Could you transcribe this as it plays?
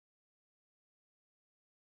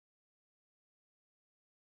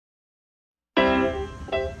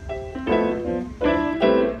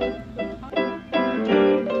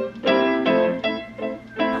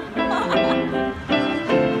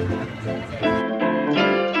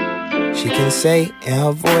can say in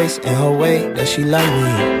her voice, in her way, that she love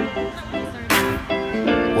me.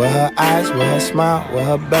 With her eyes, with her smile, with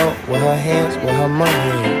her belt, with her hands, with her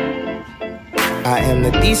money. I am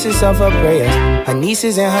the thesis of her prayers. Her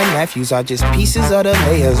nieces and her nephews are just pieces of the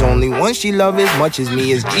layers. Only one she love as much as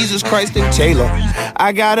me is Jesus Christ and Taylor.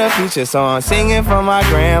 I got a feature song singing for my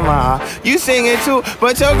grandma. You sing it too,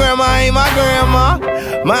 but your grandma ain't my grandma.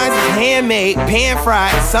 Mine's is handmade,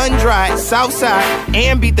 pan-fried, sun-dried, southside,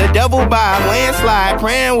 and beat the devil by a landslide.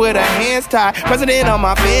 Praying with her hands tied, president of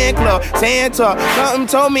my fan club, Santa. Something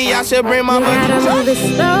told me I should bring my money. You gotta move it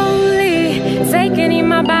slowly, taking in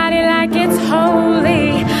my body like it's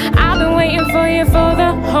holy. I've been waiting for you for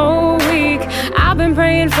the whole week. I've been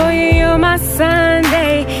praying for you, you're my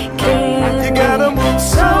Sunday candy. You gotta move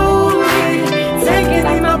slowly, taking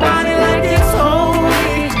in my body like it's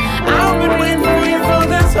holy. I've been waiting for you for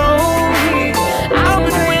this whole week. I've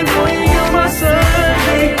been waiting for you, you're my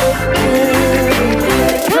Sunday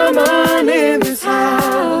candy. Come on in this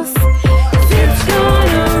house. It's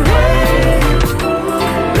gonna rain,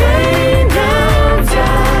 rain down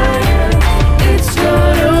time. It's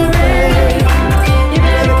gonna rain. You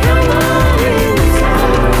better come on in this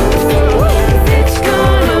house. It's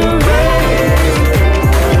gonna rain,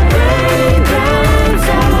 rain down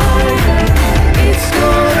time. It's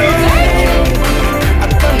gonna rain. I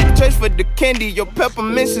come to church for the candy, your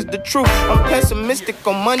peppermints is the truth. I'm pessimistic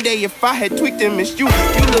on Monday, if I had tweaked and missed you.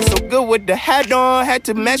 You look so good with the hat on, had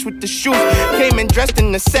to match with the shoes. Came in dressed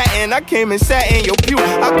in the satin, I came and sat in your pew.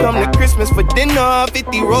 I come to Christmas for dinner,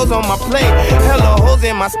 50 rolls on my plate. Hella holes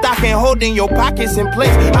in my stocking, holding your pockets in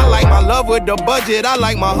place. I like my love with the budget, I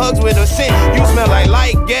like my hugs with a scent. You smell like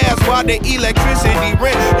light gas while the electricity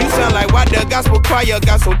rent. You sound like why the gospel choir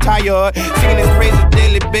got so tired. Singing this praise on a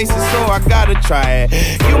daily basis, so I gotta try it.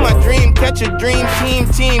 You my dream catcher, dream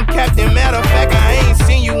team captain. Matter of fact, I ain't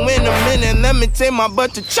seen you in a minute. Let me take my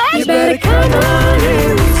butt to church. You better come on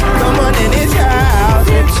in this house. Come on in this house.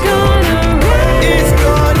 It's gonna rain. It's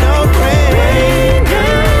gonna rain. Rain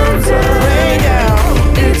down time. Rain down.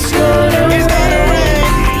 It's gonna It's gonna rain.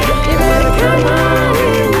 You better come on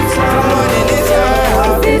in this house. Come on in this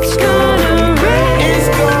house. It's gonna rain. It's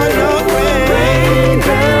gonna rain. Rain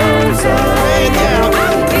down time. Rain down.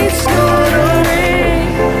 It's gonna rain.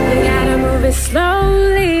 You gotta move it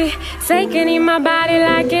slowly, taking in my body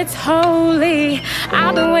like it's holy.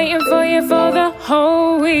 I've been waiting for you for the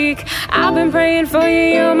whole week. I've been praying for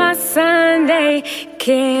you, you're my Sunday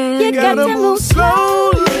candy. You gotta move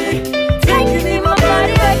slowly, taking in my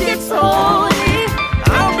body like it's holy.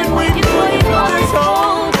 I've been waiting For you for this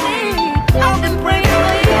whole week. I've been praying for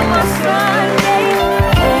you, you're my Sunday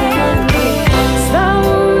candy.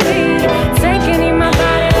 Slowly, taking in my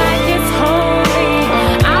body like it's holy.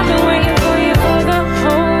 I've been waiting for you for the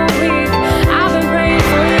whole week. I've been praying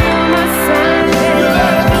for you, you're my Sunday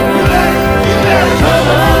candy. Come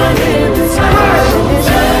on in this house.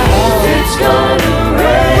 It's gonna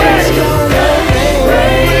rain. It's gonna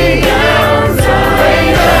rain down time.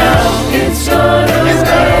 It's gonna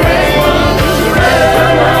rain.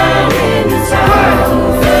 Come on in this house.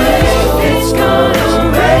 It's gonna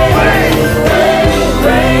rain.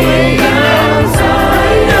 Rain down time.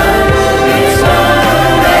 It's gonna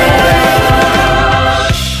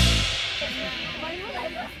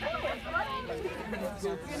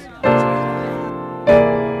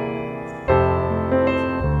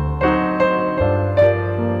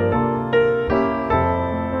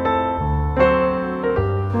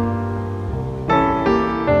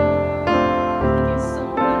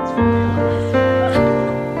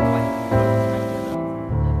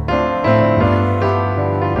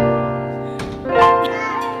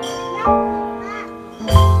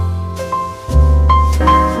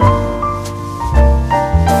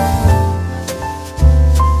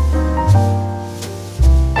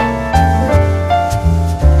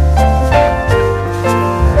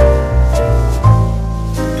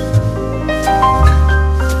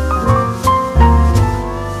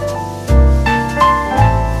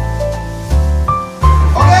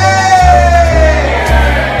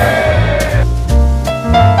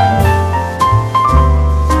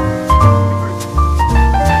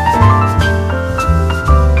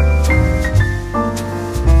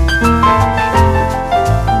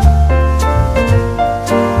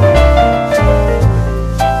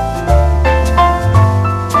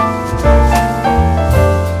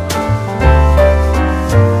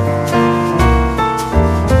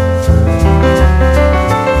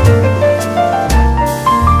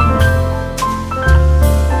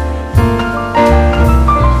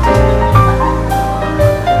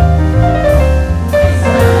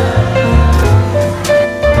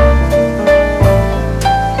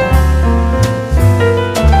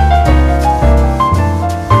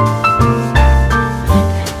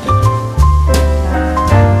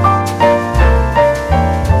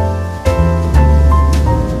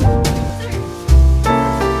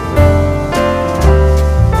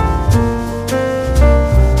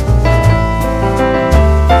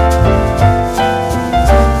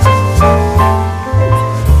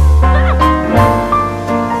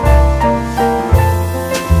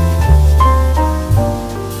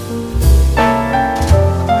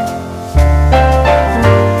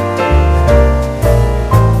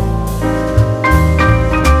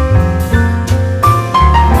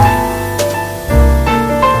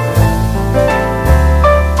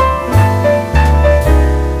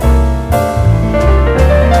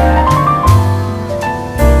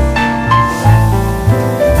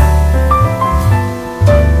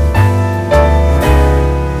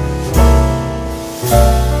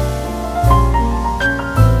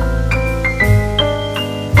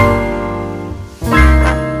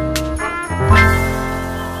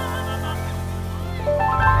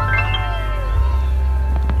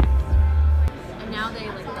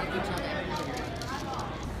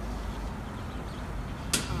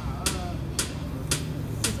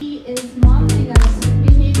is modeling a certain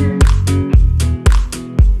behavior.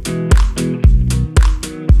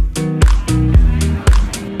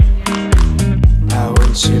 I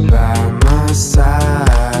want you by my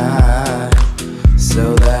side,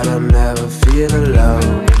 so that I never feel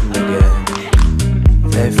alone again.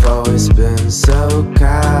 They've always been so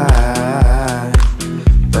kind,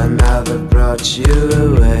 but now they brought you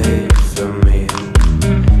away from me.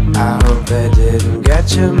 I hope they didn't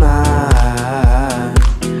get your mind.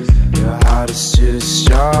 Your heart is too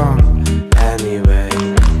strong anyway.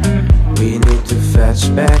 We need to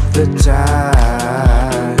fetch back the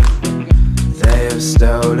time they have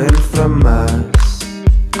stolen from us.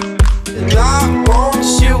 And I want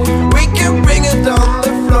you, we can bring it on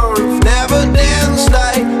the floor. We've never danced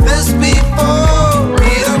like this before.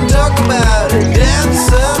 We don't talk about it,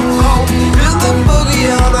 dancing home, feel the boogie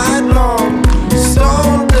all night long.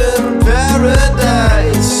 Stoned in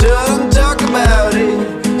paradise, shouldn't talk about it,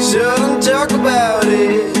 shouldn't talk about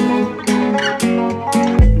it.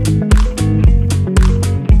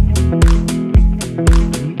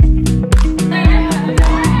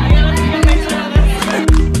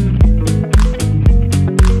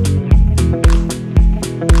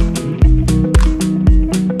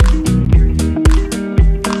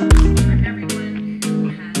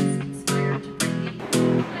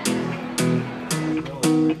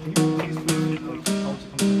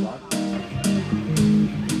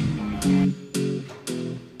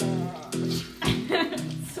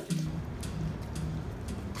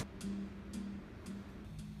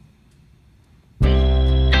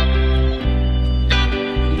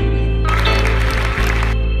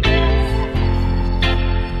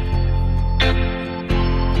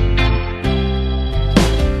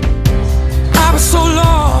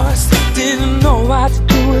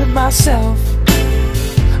 Myself,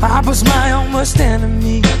 I was my own worst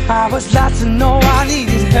enemy. I was lost to know I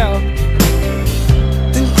needed help.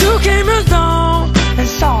 Then you came along and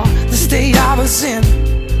saw the state I was in.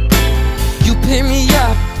 You picked me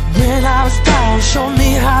up when I was down, showed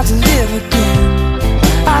me how to live again.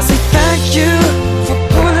 I say thank you for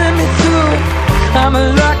pulling me through. I'm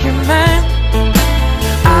a lucky man.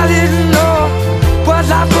 I didn't know what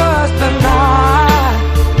life was, but now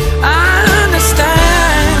I understand.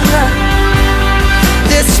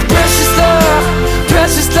 This is precious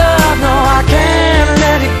love, no I can't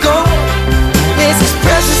let it go. This is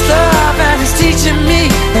precious love and it's teaching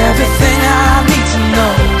me everything I need to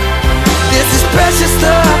know. This is precious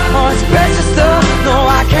love, oh it's precious love, no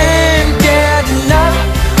I can't get enough.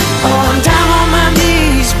 Oh I'm down on my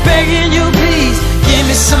knees, begging you please, give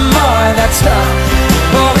me some more of that stuff.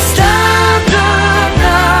 Oh it's love, love,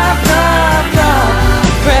 love, love, love,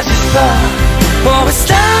 precious love. Oh it's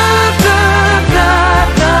love, love, love,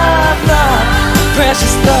 love, love,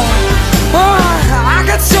 precious love. Oh, I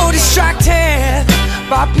got so distracted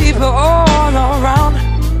by people all around,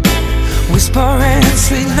 whispering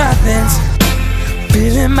sweet nothings,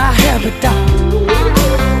 filling my head with doubt.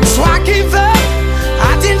 So I gave up,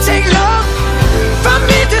 I didn't take love from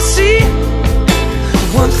me to see.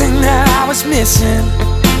 One thing that I was missing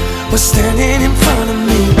was standing in front of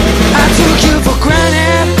me. I took you for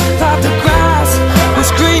granted, thought the grass was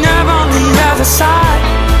greener on the other side.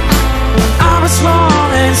 I was wrong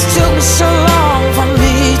and it took me so long for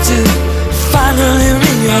me to finally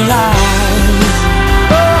realize,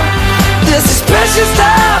 oh, this is precious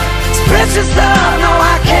love, it's precious love, no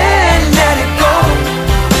I can't let it go.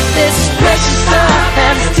 This is precious love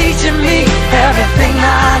and it's teaching me everything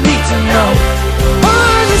I need to know.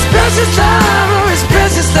 Oh, this precious love, oh, it's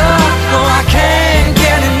precious love, no I can't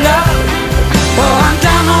get enough. Oh, I'm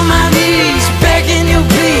down on my knees, begging you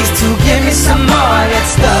please to give me some more of that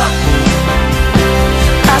stuff.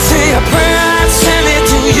 I say a prayer and send it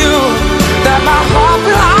to you, that my heart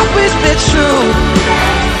will always be true.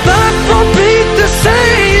 Life won't be the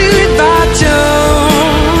same without you.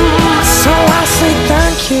 So I say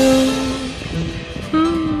thank you.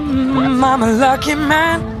 I'm a lucky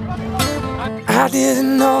man. I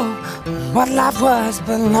didn't know what life was,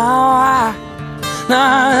 but now I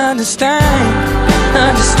understand,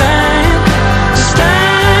 understand.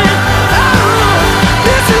 Oh,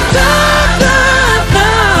 this is love, love,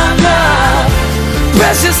 love, love,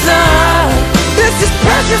 precious love. This is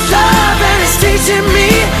precious love and it's teaching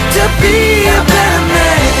me to be a better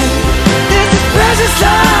man. This is precious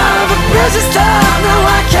love,